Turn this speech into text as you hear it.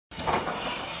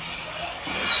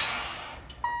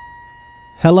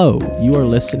Hello, you are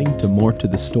listening to More to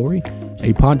the Story,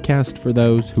 a podcast for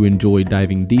those who enjoy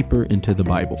diving deeper into the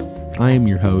Bible. I am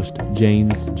your host,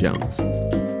 James Jones.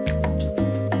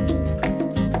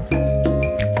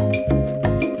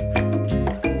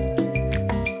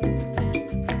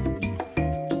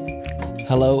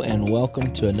 Hello and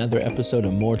welcome to another episode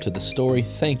of More to the Story.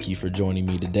 Thank you for joining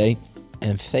me today,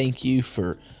 and thank you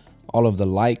for all of the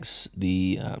likes,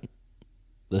 the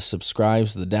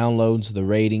subscribes, the downloads, the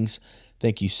ratings.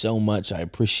 Thank you so much. I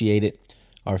appreciate it.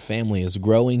 Our family is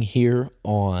growing here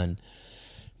on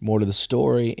More to the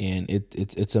Story, and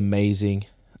it's amazing,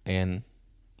 and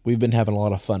we've been having a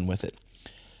lot of fun with it.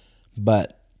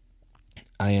 But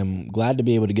I am glad to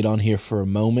be able to get on here for a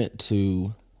moment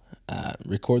to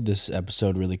record this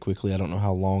episode really quickly. I don't know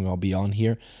how long I'll be on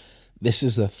here. This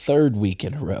is the third week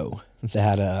in a row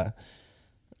that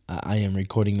I am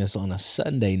recording this on a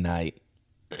Sunday night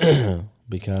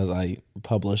because I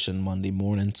publish on Monday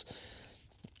mornings,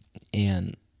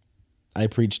 and I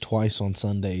preach twice on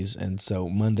Sundays, and so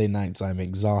Monday nights I'm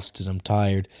exhausted, I'm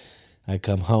tired. I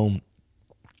come home,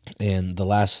 and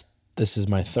this is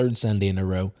my third Sunday in a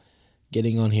row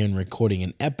getting on here and recording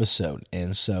an episode,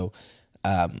 and so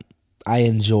I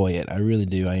enjoy it. I really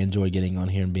do. I enjoy getting on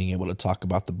here and being able to talk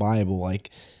about the Bible, like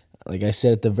I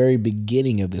said at the very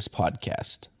beginning of this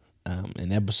podcast.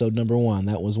 In episode number 1,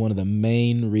 that was one of the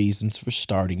main reasons for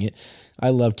starting it. I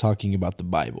love talking about the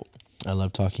Bible. I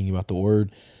love talking about the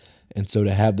Word. And so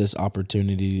to have this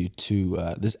opportunity to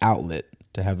have this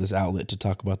outlet to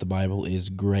talk about the Bible is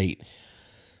great.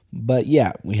 But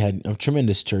yeah, we had a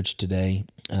tremendous church today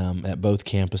at both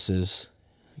campuses.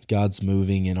 God's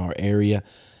moving in our area,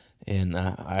 and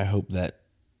I hope that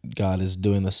God is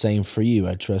doing the same for you.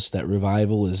 I trust that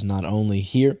revival is not only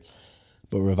here,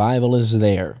 but revival is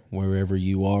there wherever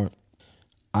you are.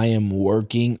 I am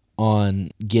working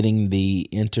on getting the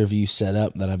interview set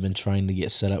up that I've been trying to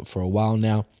get set up for a while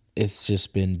now. It's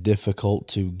just been difficult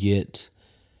to get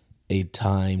a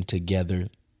time together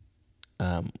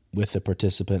with the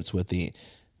participants, with the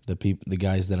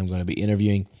guys that I'm going to be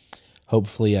interviewing.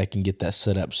 Hopefully I can get that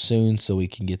set up soon so we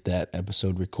can get that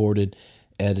episode recorded,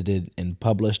 edited, and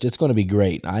published. It's going to be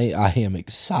great. I am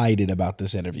excited about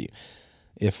this interview.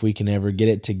 If we can ever get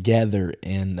it together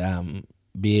and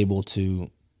be able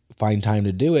to find time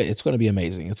to do it, it's going to be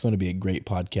amazing. It's going to be a great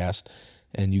podcast,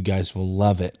 and you guys will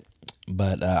love it.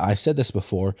 But I said this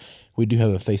before, we do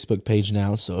have a Facebook page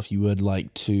now, so if you would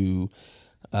like to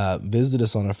visit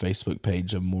us on our Facebook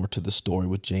page of More to the Story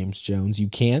with James Jones, you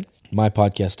can. My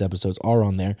podcast episodes are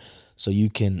on there, so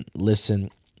you can listen.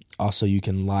 Also, you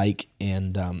can like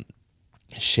and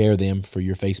share them for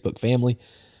your Facebook family,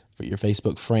 for your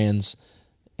Facebook friends,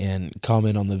 and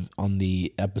comment on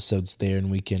the episodes there,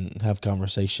 and we can have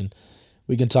conversation.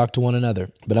 We can talk to one another.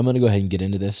 But I'm going to go ahead and get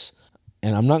into this,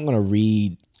 and I'm not going to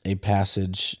read a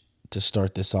passage to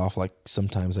start this off like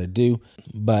sometimes I do,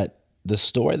 but the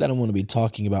story that I'm going to be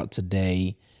talking about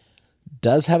today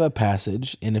does have a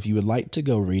passage, and if you would like to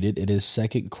go read it, it is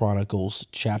 2 Chronicles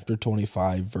chapter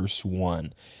 25, verse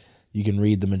 1. You can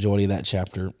read the majority of that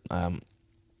chapter.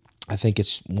 I think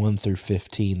it's 1 through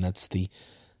 15. That's the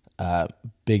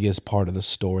biggest part of the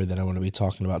story that I want to be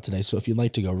talking about today. So if you'd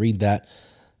like to go read that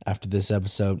after this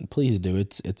episode, please do.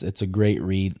 It's a great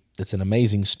read. It's an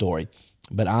amazing story.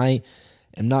 But I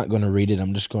am not going to read it.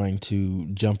 I'm just going to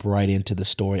jump right into the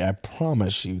story. I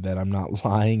promise you that I'm not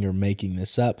lying or making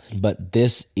this up, but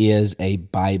this is a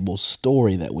Bible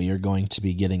story that we are going to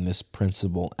be getting this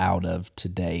principle out of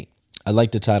today. I'd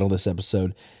like to title this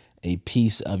episode, A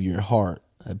Piece of Your Heart.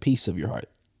 A Piece of Your Heart.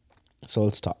 So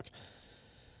let's talk.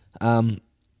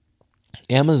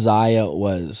 Amaziah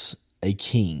was a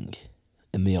king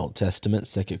in the Old Testament.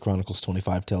 2 Chronicles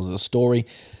 25 tells the story,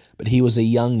 but he was a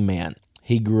young man.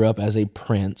 He grew up as a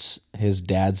prince. His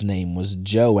dad's name was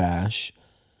Joash,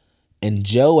 and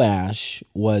Joash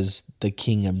was the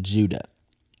king of Judah.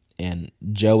 And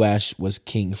Joash was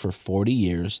king for 40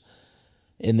 years,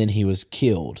 and then he was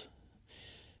killed.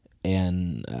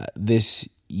 And this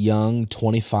young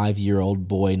 25-year-old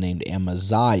boy named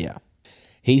Amaziah,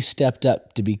 he stepped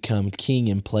up to become king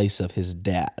in place of his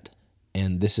dad.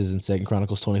 And this is in 2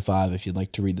 Chronicles 25 if you'd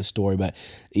like to read the story. But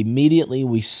immediately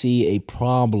we see a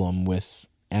problem with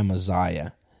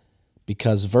Amaziah,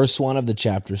 because verse 1 of the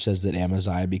chapter says that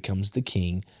Amaziah becomes the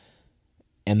king.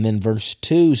 And then verse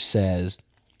 2 says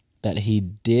that he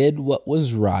did what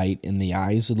was right in the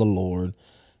eyes of the Lord,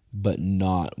 but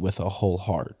not with a whole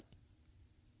heart.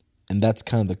 And that's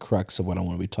kind of the crux of what I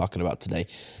want to be talking about today.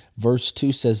 Verse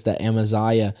 2 says that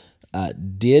Amaziah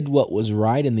did what was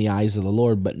right in the eyes of the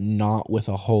Lord, but not with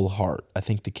a whole heart. I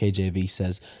think the KJV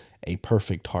says a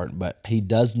perfect heart, but he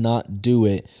does not do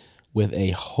it with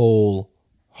a whole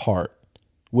heart,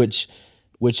 which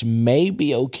may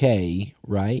be okay,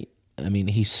 right? I mean,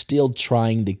 he's still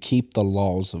trying to keep the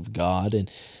laws of God, and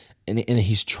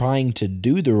he's trying to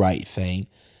do the right thing.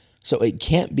 So it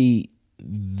can't be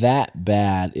that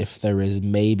bad if there is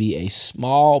maybe a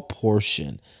small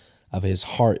portion of his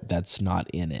heart that's not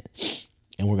in it.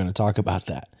 And we're going to talk about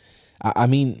that. I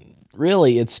mean,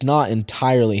 really, it's not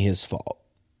entirely his fault,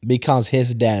 because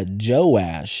his dad,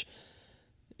 Joash,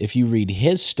 if you read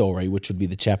his story, which would be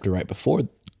the chapter right before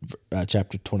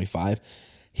chapter 25,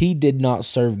 he did not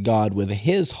serve God with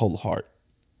his whole heart.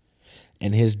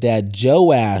 And his dad,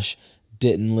 Joash,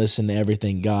 didn't listen to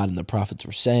everything God and the prophets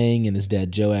were saying, and his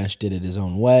dad, Joash, did it his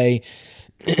own way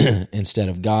instead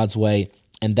of God's way.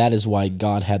 And that is why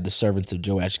God had the servants of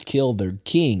Joash kill their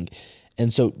king.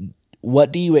 And so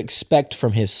what do you expect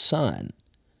from his son?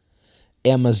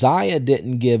 Amaziah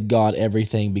didn't give God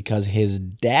everything because his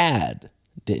dad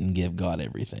didn't give God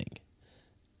everything.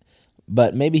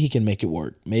 But maybe he can make it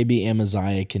work. Maybe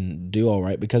Amaziah can do all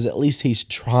right, because at least he's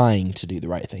trying to do the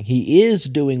right thing. He is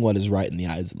doing what is right in the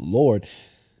eyes of the Lord,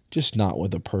 just not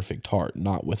with a perfect heart,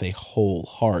 not with a whole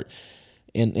heart.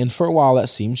 And for a while that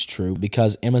seems true,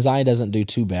 because Amaziah doesn't do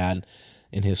too bad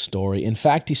in his story. In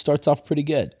fact, he starts off pretty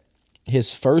good.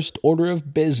 His first order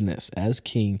of business as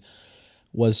king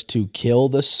was to kill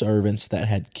the servants that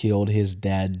had killed his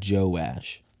dad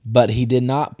Joash. But he did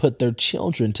not put their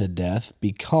children to death,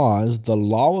 because the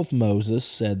law of Moses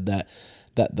said that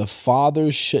the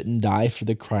fathers shouldn't die for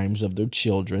the crimes of their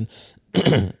children,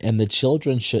 and the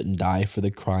children shouldn't die for the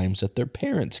crimes that their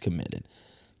parents committed.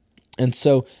 And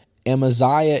so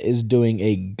Amaziah is doing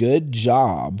a good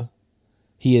job.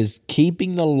 He is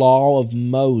keeping the law of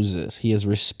Moses. He is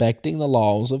respecting the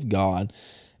laws of God,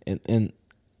 and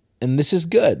this is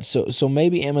good. So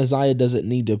maybe Amaziah doesn't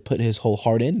need to put his whole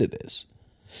heart into this.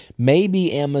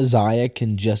 Maybe Amaziah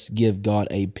can just give God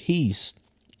a piece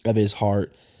of his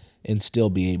heart and still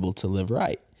be able to live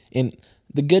right. And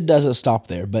the good doesn't stop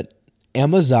there, but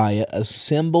Amaziah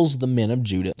assembles the men of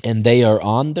Judah, and they are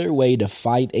on their way to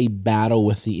fight a battle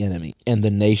with the enemy. And the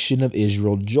nation of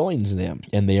Israel joins them,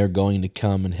 and they are going to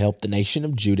come and help the nation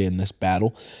of Judah in this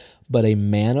battle. But a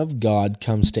man of God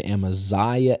comes to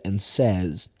Amaziah and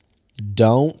says,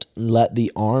 "Don't let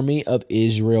the army of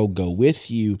Israel go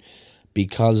with you,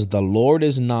 because the Lord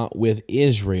is not with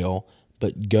Israel,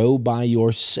 but go by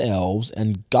yourselves,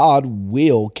 and God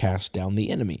will cast down the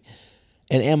enemy."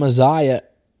 And Amaziah,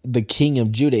 the king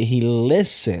of Judah, he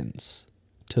listens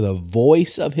to the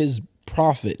voice of his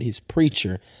prophet, his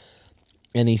preacher,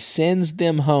 and he sends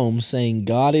them home saying,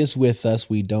 "God is with us,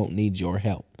 we don't need your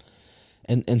help."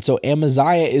 And so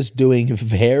Amaziah is doing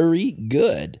very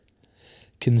good,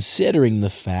 considering the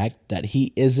fact that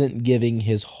he isn't giving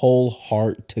his whole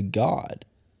heart to God.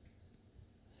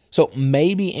 So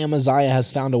maybe Amaziah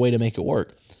has found a way to make it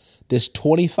work. This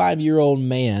 25-year-old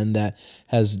man that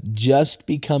has just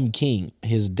become king,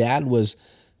 his dad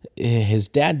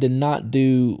did not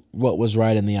do what was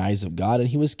right in the eyes of God, and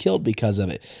he was killed because of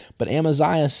it. But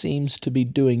Amaziah seems to be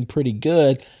doing pretty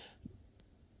good,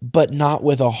 but not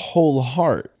with a whole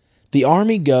heart. The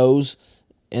army goes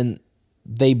and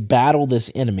they battle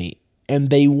this enemy, and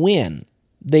they win.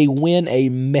 They win a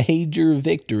major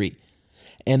victory,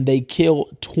 and they kill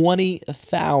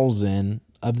 20,000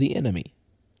 of the enemy.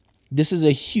 This is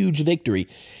a huge victory.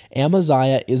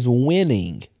 Amaziah is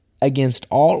winning against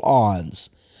all odds.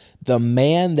 The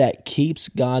man that keeps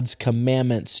God's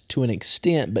commandments to an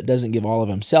extent but doesn't give all of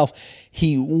himself,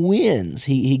 he wins.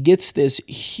 He gets this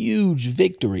huge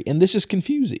victory, and this is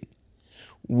confusing.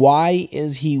 Why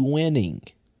is he winning?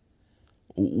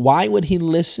 Why would he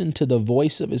listen to the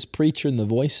voice of his preacher and the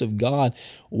voice of God?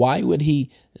 Why would he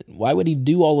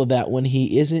do all of that when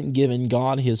he isn't giving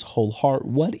God his whole heart?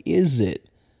 What is it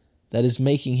that is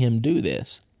making him do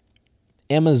this?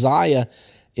 Amaziah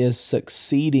is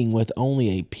succeeding with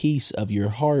only a piece of your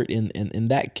heart, and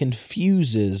that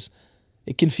confuses.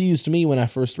 It confused me when I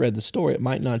first read the story. It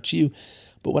might not you,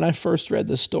 but when I first read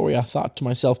the story, I thought to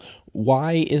myself,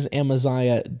 why is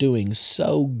Amaziah doing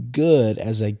so good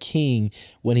as a king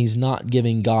when he's not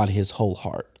giving God his whole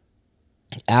heart?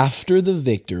 After the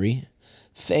victory,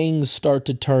 things start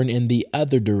to turn in the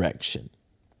other direction.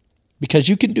 Because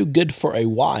you can do good for a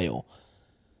while,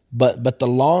 but the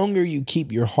longer you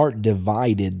keep your heart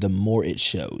divided, the more it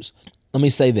shows. Let me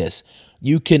say this.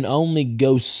 You can only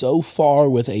go so far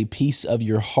with a piece of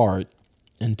your heart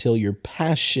until your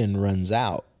passion runs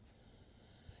out.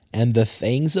 and the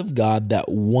things of God that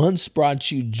once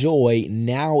brought you joy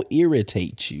now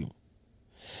irritate you.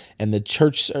 And the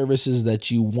church services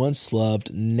that you once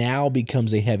loved now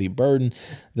becomes a heavy burden.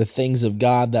 The things of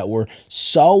God that were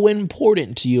so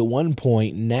important to you at one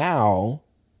point now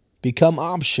become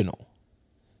optional,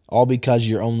 all because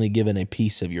you're only given a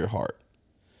piece of your heart.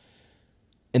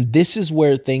 And this is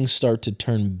where things start to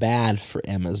turn bad for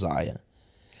Amaziah.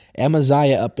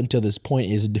 Amaziah, up until this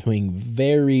point, is doing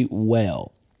very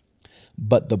well.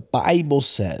 But the Bible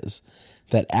says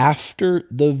that after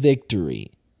the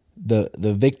victory, the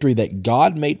victory that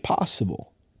God made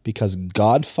possible, because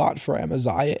God fought for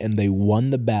Amaziah and they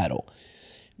won the battle.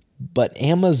 But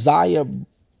Amaziah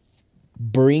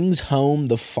brings home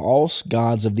the false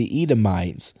gods of the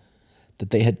Edomites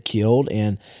that they had killed,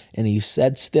 and he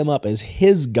sets them up as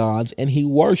his gods, and he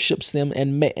worships them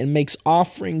and makes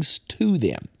offerings to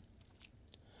them.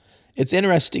 It's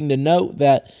interesting to note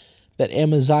that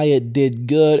Amaziah did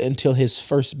good until his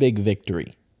first big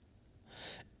victory.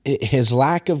 His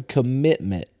lack of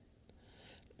commitment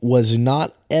was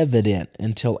not evident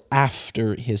until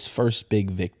after his first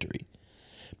big victory.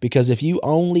 Because if you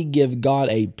only give God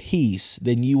a piece,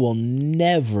 then you will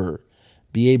never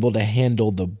be able to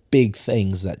handle the big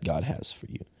things that God has for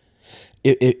you.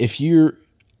 If your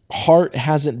heart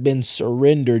hasn't been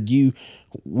surrendered, you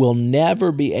will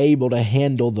never be able to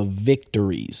handle the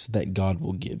victories that God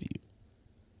will give you.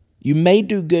 You may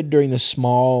do good during the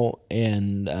small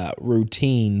and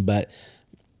routine, but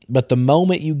the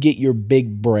moment you get your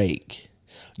big break,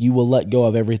 you will let go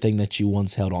of everything that you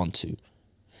once held on to.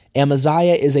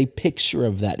 Amaziah is a picture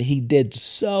of that. He did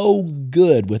so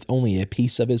good with only a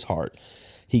piece of his heart.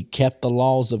 He kept the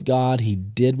laws of God. He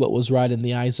did what was right in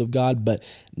the eyes of God, but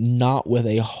not with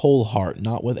a whole heart,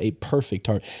 not with a perfect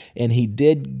heart. And he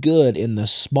did good in the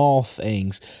small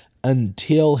things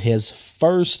until his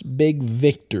first big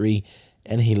victory,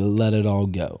 and he let it all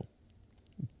go.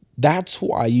 That's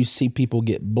why you see people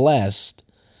get blessed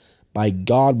by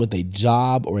God with a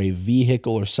job or a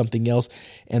vehicle or something else,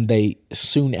 and they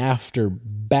soon after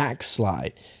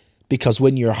backslide. Because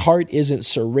when your heart isn't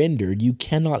surrendered, you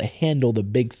cannot handle the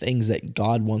big things that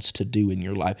God wants to do in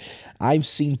your life. I've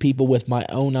seen people with my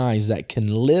own eyes that can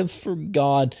live for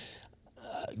God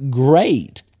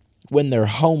great when they're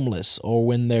homeless or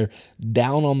when they're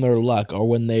down on their luck or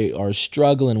when they are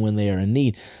struggling, when they are in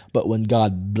need. But when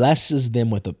God blesses them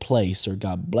with a place, or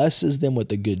God blesses them with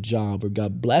a good job, or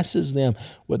God blesses them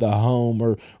with a home,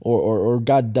 or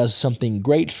God does something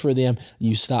great for them,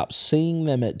 you stop seeing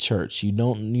them at church. You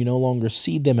no longer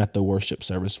see them at the worship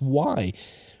service. Why?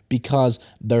 Because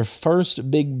their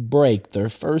first big break, their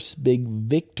first big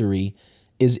victory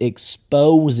is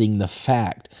exposing the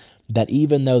fact that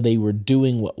even though they were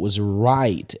doing what was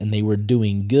right and they were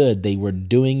doing good, they were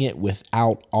doing it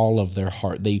without all of their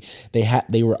heart.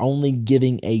 They were only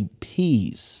giving a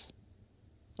piece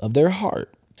of their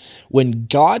heart. When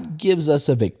God gives us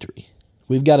a victory,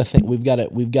 we've got to think, we've got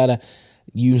to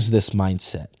use this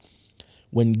mindset.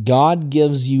 When God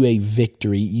gives you a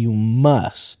victory, you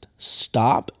must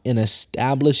stop and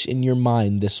establish in your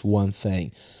mind this one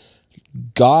thing: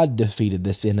 God defeated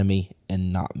this enemy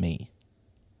and not me.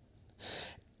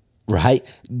 Right?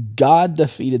 God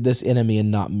defeated this enemy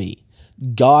and not me.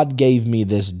 God gave me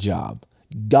this job.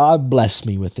 God blessed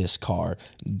me with this car.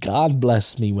 God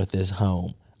blessed me with this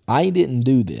home. I didn't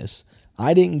do this.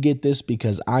 I didn't get this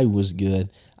because I was good.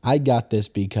 I got this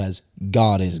because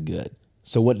God is good.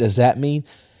 So what does that mean?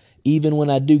 Even when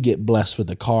I do get blessed with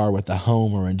a car, with a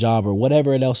home, or a job, or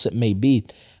whatever else it may be,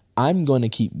 I'm going to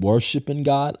keep worshiping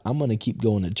God. I'm going to keep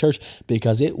going to church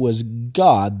because it was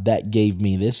God that gave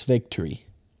me this victory.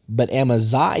 But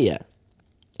Amaziah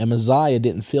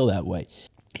didn't feel that way.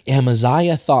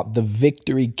 Amaziah thought the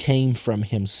victory came from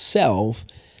himself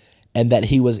and that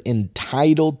he was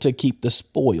entitled to keep the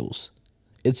spoils.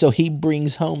 And so he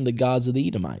brings home the gods of the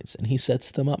Edomites and he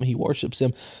sets them up and he worships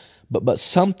them. But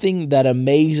something that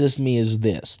amazes me is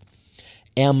this: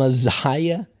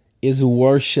 Amaziah is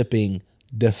worshiping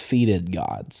defeated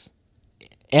gods.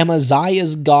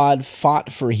 Amaziah's God fought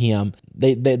for him.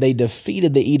 They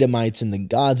defeated the Edomites and the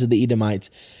gods of the Edomites.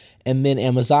 And then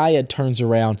Amaziah turns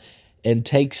around and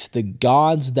takes the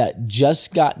gods that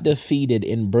just got defeated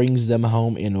and brings them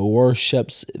home and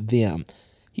worships them.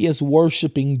 He is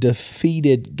worshiping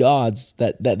defeated gods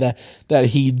that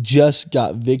he just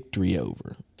got victory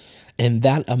over. And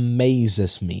that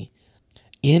amazes me.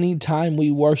 Anytime we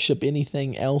worship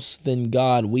anything else than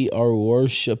God, we are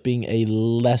worshiping a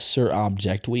lesser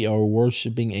object. We are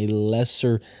worshiping a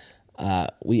lesser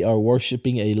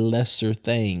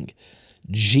thing.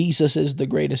 Jesus is the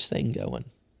greatest thing going.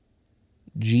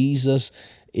 Jesus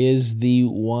is the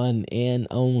one and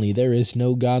only. There is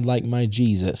no God like my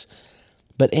Jesus.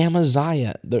 But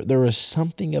Amaziah, there was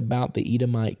something about the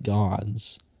Edomite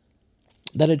gods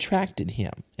that attracted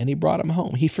him, and he brought him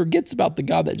home. He forgets about the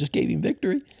God that just gave him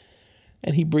victory,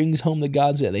 and he brings home the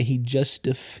gods that he just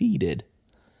defeated,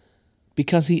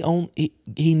 because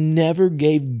he never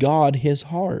gave God his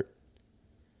heart.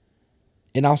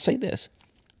 And I'll say this,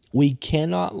 we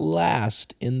cannot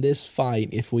last in this fight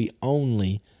if we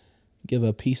only give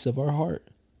a piece of our heart.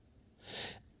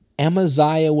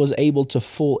 Amaziah was able to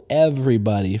fool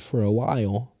everybody for a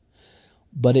while,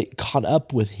 but it caught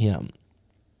up with him.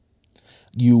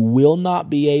 You will not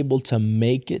be able to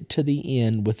make it to the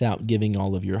end without giving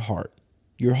all of your heart.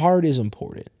 Your heart is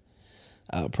important.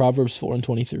 Proverbs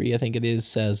 4:23, I think it is,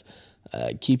 says,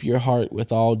 keep your heart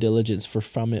with all diligence, for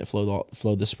from it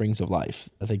flow the springs of life.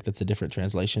 I think that's a different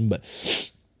translation,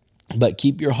 but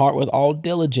keep your heart with all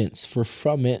diligence, for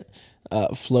from it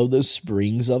flow the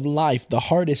springs of life. The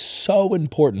heart is so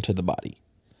important to the body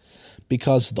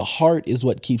because the heart is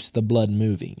what keeps the blood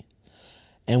moving.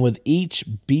 And with each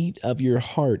beat of your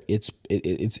heart,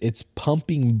 it's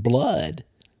pumping blood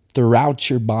throughout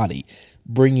your body,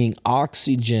 bringing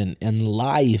oxygen and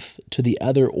life to the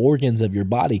other organs of your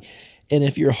body. And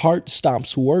if your heart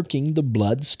stops working, the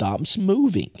blood stops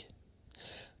moving.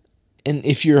 And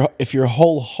if your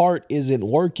whole heart isn't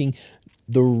working,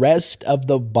 the rest of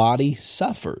the body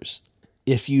suffers.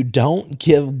 If you don't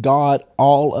give God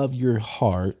all of your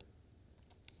heart,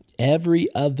 every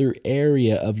other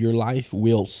area of your life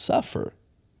will suffer.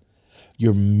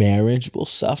 Your marriage will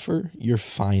suffer. Your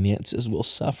finances will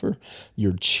suffer.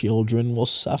 Your children will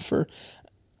suffer.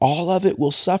 All of it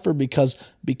will suffer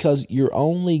because you're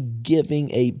only giving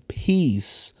a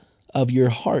piece of your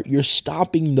heart. You're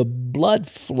stopping the blood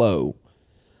flow.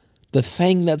 The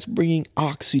thing that's bringing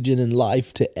oxygen and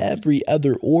life to every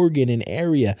other organ and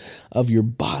area of your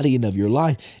body and of your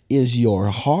life is your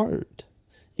heart.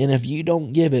 And if you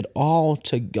don't give it all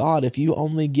to God, if you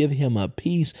only give him a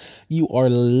piece, you are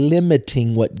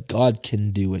limiting what God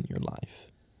can do in your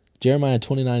life. Jeremiah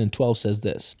 29:12 says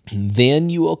this, "Then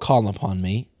you will call upon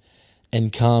me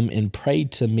and come and pray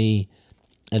to me,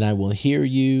 and I will hear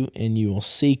you, and you will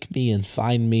seek me and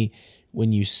find me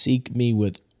when you seek me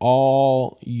with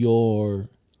all your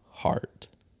heart."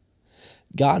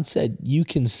 God said, you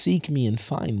can seek me and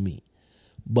find me,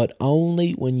 but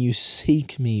only when you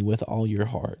seek me with all your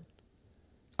heart.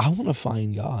 I want to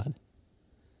find God.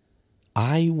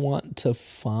 I want to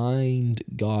find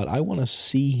God. I want to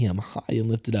see him high and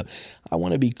lifted up. I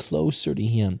want to be closer to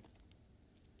him.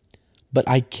 But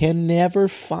I can never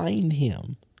find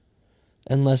him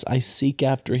unless I seek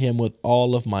after him with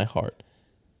all of my heart.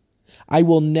 I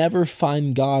will never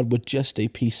find God with just a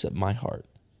piece of my heart.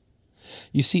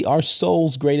 You see, our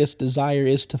soul's greatest desire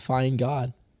is to find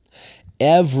God.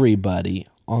 Everybody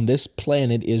on this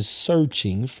planet is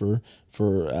searching for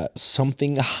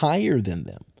something higher than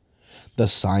them. The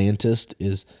scientist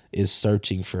is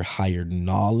searching for higher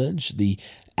knowledge. The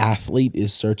athlete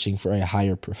is searching for a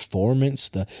higher performance.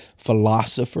 The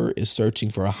philosopher is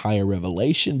searching for a higher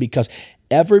revelation, because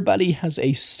everybody has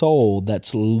a soul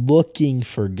that's looking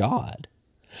for God.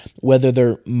 Whether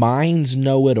their minds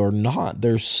know it or not,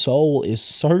 their soul is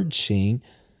searching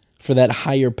for that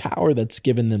higher power that's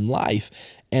given them life.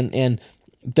 And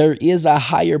there is a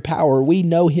higher power. We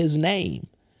know his name,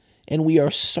 and we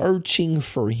are searching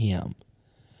for him.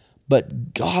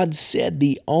 But God said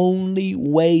the only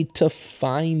way to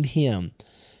find him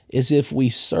is if we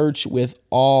search with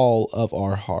all of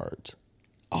our heart.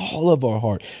 All of our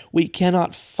heart. We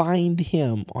cannot find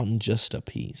him on just a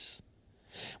piece.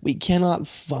 We cannot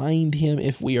find him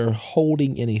if we are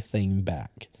holding anything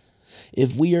back.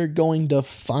 If we are going to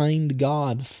find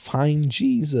God, find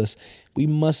Jesus, we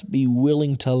must be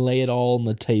willing to lay it all on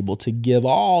the table, to give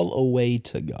all away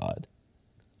to God.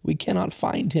 We cannot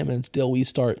find him until we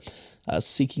start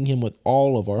seeking him with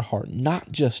all of our heart,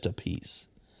 not just a piece.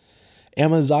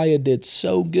 Amaziah did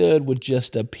so good with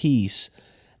just a piece,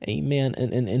 amen,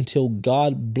 and until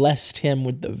God blessed him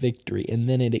with the victory, and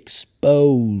then it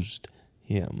exposed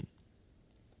him.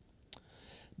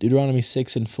 Deuteronomy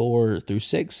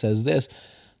 6:4-6 says this,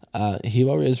 "Hear,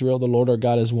 O Israel, the Lord our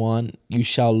God is one. You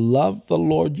shall love the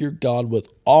Lord your God with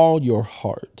all your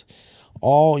heart,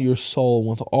 all your soul,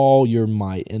 with all your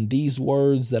might. And these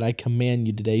words that I command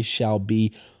you today shall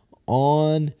be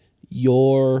on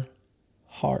your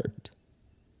heart."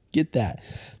 Get that.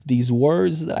 These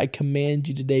words that I command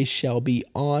you today shall be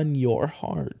on your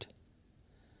heart.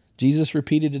 Jesus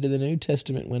repeated it in the New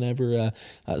Testament whenever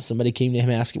somebody came to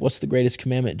him asking, what's the greatest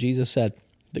commandment? Jesus said,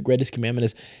 the greatest commandment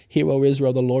is, "Hear, O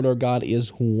Israel, the Lord our God is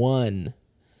one.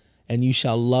 And you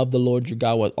shall love the Lord your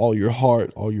God with all your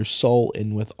heart, all your soul,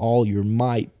 and with all your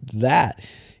might. That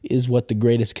is what the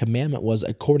greatest commandment was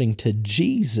according to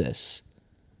Jesus.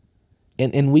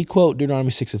 And we quote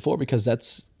Deuteronomy 6:4 because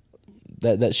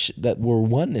that we're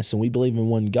oneness and we believe in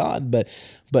one God, but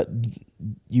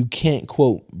you can't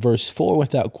quote verse 4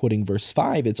 without quoting verse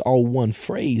 5. It's all one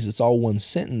phrase. It's all one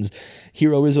sentence.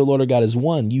 Hear, O Israel, Lord our God is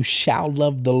one. You shall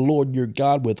love the Lord your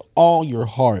God with all your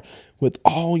heart, with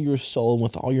all your soul, and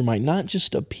with all your might, not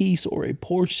just a piece or a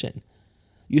portion.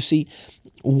 You see,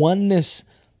 oneness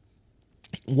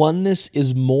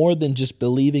is more than just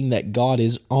believing that God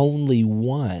is only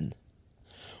one.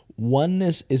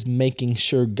 Oneness is making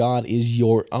sure God is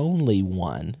your only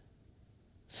one.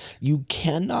 You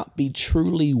cannot be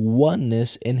truly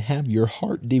oneness and have your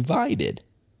heart divided.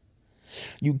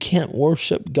 You can't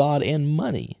worship God and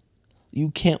money.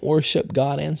 You can't worship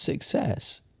God and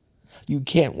success. You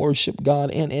can't worship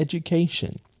God and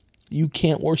education. You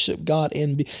can't worship God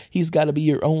and He's got to be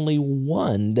your only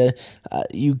one.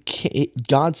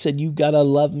 God said you got to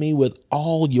love me with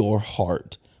all your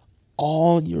heart,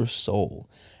 all your soul,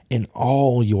 and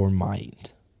all your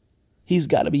might. He's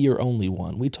got to be your only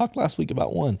one. We talked last week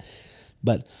about one,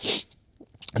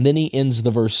 and then he ends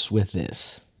the verse with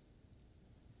this,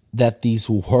 that these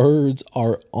words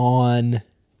are on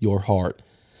your heart.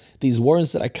 These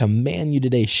words that I command you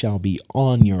today shall be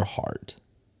on your heart.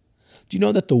 Do you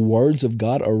know that the words of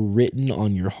God are written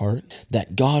on your heart?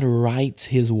 That God writes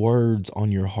his words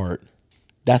on your heart.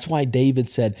 That's why David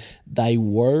said, thy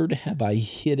word have I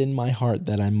hid in my heart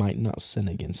that I might not sin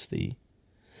against thee.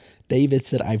 David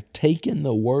said, I've taken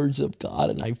the words of God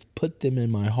and I've put them in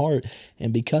my heart.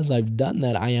 And because I've done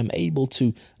that, I am able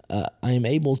to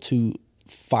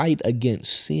fight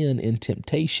against sin and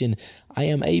temptation. I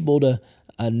am able to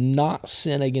not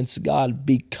sin against God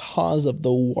because of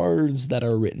the words that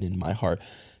are written in my heart.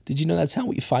 Did you know that's how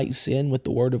we fight sin, with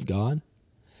the word of God?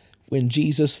 When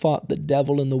Jesus fought the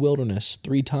devil in the wilderness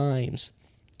 3 times,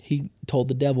 he told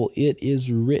the devil, it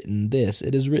is written this,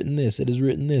 it is written this, it is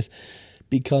written this.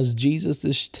 Because Jesus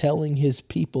is telling his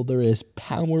people there is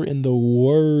power in the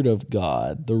word of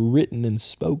God, the written and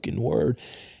spoken word.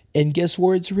 And guess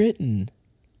where it's written?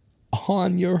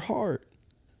 On your heart.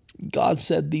 God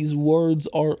said these words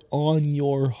are on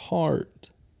your heart.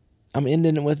 I'm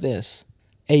ending it with this.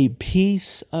 A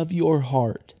piece of your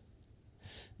heart.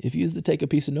 If you was to take a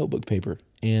piece of notebook paper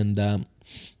and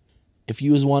if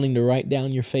you was wanting to write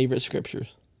down your favorite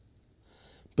scriptures,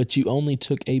 but you only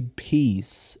took a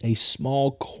piece, a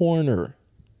small corner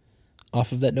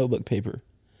off of that notebook paper,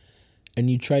 and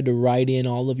you tried to write in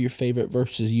all of your favorite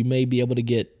verses, you may be able to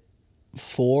get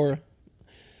 4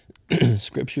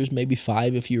 scriptures, maybe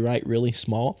 5 if you write really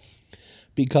small.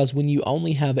 Because when you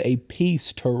only have a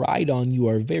piece to write on, you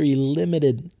are very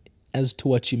limited as to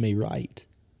what you may write.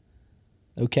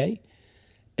 Okay?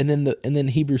 And then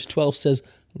Hebrews 12 says,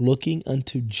 looking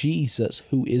unto Jesus,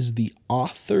 who is the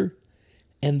author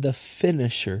and the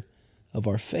finisher of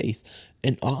our faith.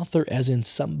 An author as in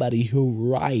somebody who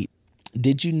writes.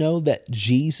 Did you know that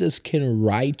Jesus can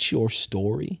write your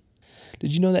story?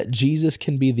 Did you know that Jesus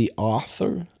can be the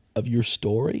author of your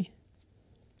story?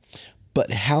 But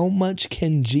how much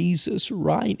can Jesus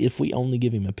write if we only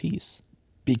give him a piece?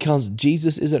 Because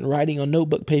Jesus isn't writing on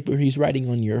notebook paper, he's writing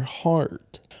on your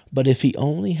heart. But if he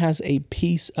only has a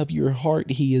piece of your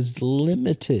heart, he is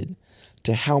limited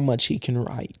to how much he can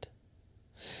write.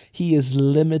 He is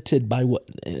limited by what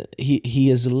he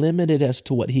is limited as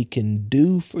to what he can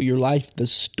do for your life, the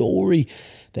story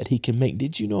that he can make.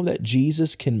 Did you know that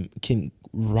Jesus can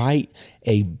write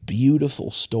a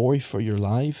beautiful story for your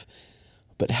life?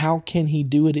 But how can he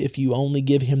do it if you only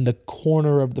give him the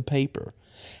corner of the paper?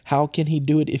 How can he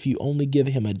do it if you only give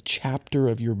him a chapter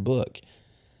of your book?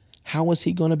 How is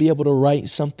he going to be able to write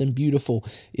something beautiful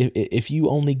if you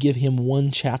only give him one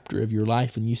chapter of your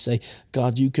life and you say,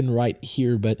 God, you can write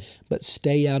here, but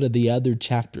stay out of the other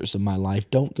chapters of my life.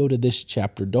 Don't go to this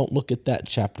chapter. Don't look at that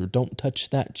chapter. Don't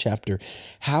touch that chapter.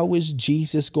 How is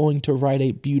Jesus going to write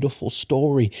a beautiful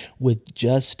story with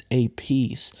just a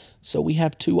piece? So we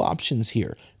have 2 options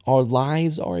here. Our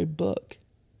lives are a book.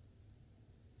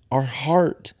 Our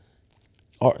heart,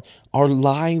 our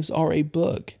lives are a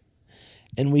book.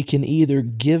 And we can either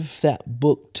give that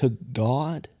book to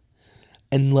God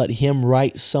and let him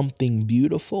write something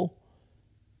beautiful,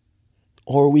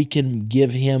 or we can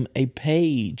give him a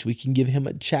page, we can give him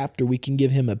a chapter, we can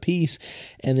give him a piece,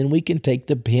 and then we can take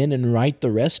the pen and write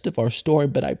the rest of our story.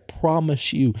 But I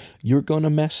promise you, you're going to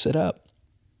mess it up.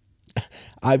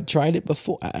 I've tried it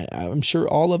before. I'm sure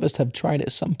all of us have tried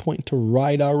at some point to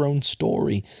write our own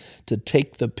story, to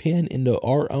take the pen into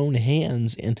our own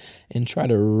hands and try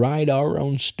to write our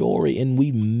own story, and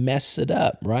we mess it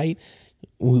up, right?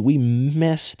 We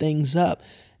mess things up,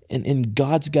 and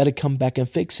God's got to come back and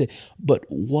fix it. But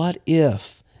what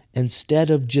if, instead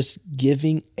of just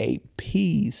giving a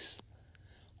piece,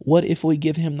 what if we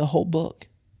give him the whole book?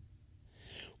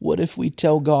 What if we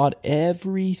tell God,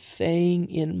 everything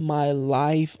in my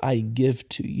life I give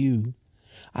to you?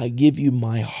 I give you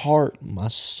my heart, my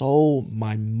soul,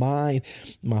 my mind,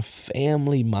 my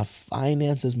family, my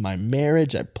finances, my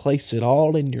marriage. I place it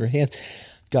all in your hands.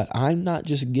 God, I'm not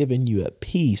just giving you a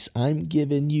piece. I'm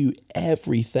giving you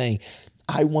everything.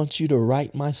 I want you to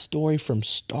write my story from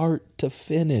start to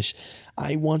finish.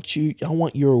 I want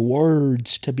your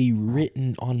words to be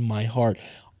written on my heart.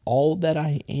 All that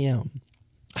I am,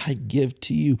 I give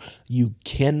to you. You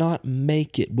cannot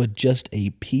make it with just a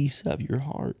piece of your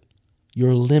heart.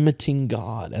 You're limiting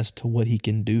God as to what he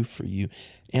can do for you.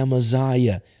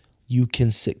 Amaziah, you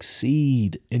can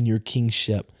succeed in your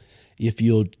kingship if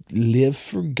you'll live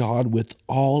for God with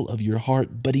all of your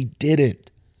heart, but he didn't.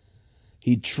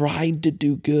 He tried to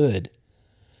do good,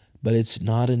 but it's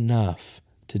not enough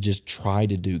to just try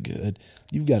to do good.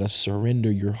 You've got to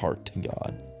surrender your heart to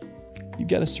God. You've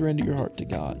got to surrender your heart to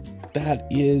God. That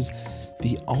is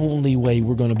the only way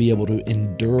we're going to be able to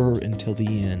endure until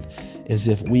the end, is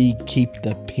if we keep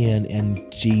the pen in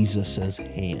Jesus'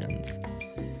 hands.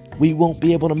 We won't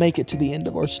be able to make it to the end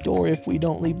of our story if we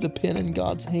don't leave the pen in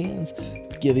God's hands.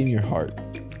 Give him your heart.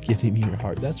 Give him your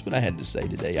heart. That's what I had to say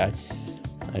today.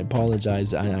 I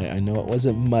apologize. I know it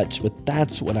wasn't much, but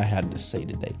that's what I had to say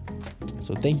today.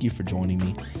 So thank you for joining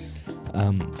me.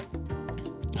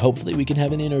 Hopefully we can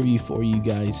have an interview for you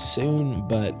guys soon.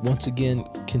 But once again,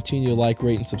 continue to like,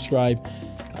 rate, and subscribe.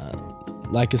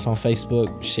 Like us on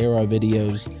Facebook. Share our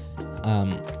videos.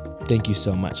 Thank you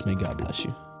so much. May God bless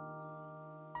you.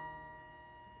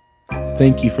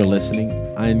 Thank you for listening.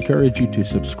 I encourage you to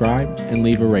subscribe and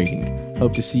leave a rating.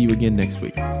 Hope to see you again next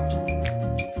week.